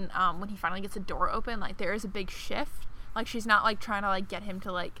a sudden, when he finally gets the door open, like there is a big shift. Like she's not like trying to like get him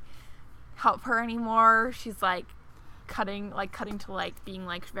to like help her anymore. She's like cutting to like being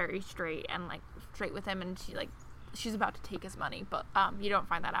like very straight with him, and she's about to take his money, but you don't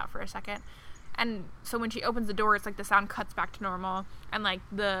find that out for a second. And so when she opens the door, it's like the sound cuts back to normal, and like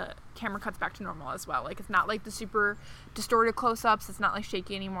the camera cuts back to normal as well. Like it's not like the super distorted close-ups. It's not like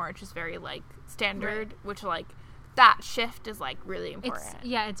shaky anymore. It's just very like standard, which like that shift is like really important.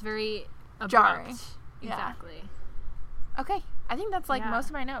 It's very abrupt. Jarring. Exactly. Yeah. Okay, I think that's like most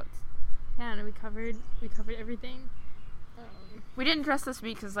of my notes. Yeah, and we covered everything. We didn't dress this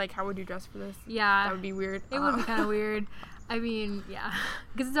week because like, how would you dress for this? Yeah, that would be weird. It would be kind of weird. I mean, yeah,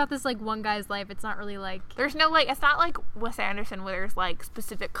 because it's not this like one guy's life. It's not really like there's no like, it's not like Wes Anderson where there's like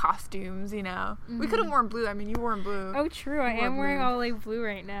specific costumes, you know. We could have worn blue. I mean, you wore blue. Oh, true. I am wearing all like blue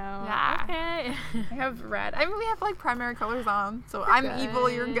right now. Yeah. Okay. I have red. I mean, we have like primary colors on, so I'm good. Evil.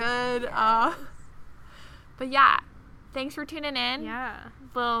 You're good. But yeah, thanks for tuning in. Yeah.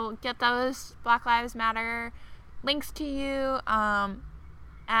 We'll get those Black Lives Matter links to you,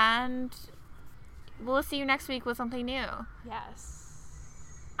 and we'll see you next week with something new. Yes.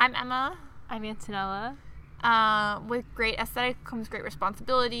 I'm Emma. I'm Antonella. With great aesthetic comes great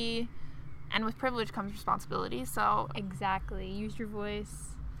responsibility, and with privilege comes responsibility, so... Exactly. Use your voice.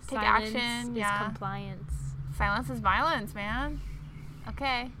 Take Silence action. is compliance. Silence is violence, man.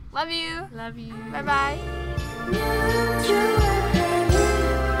 Okay. Love you. Love you. Bye-bye.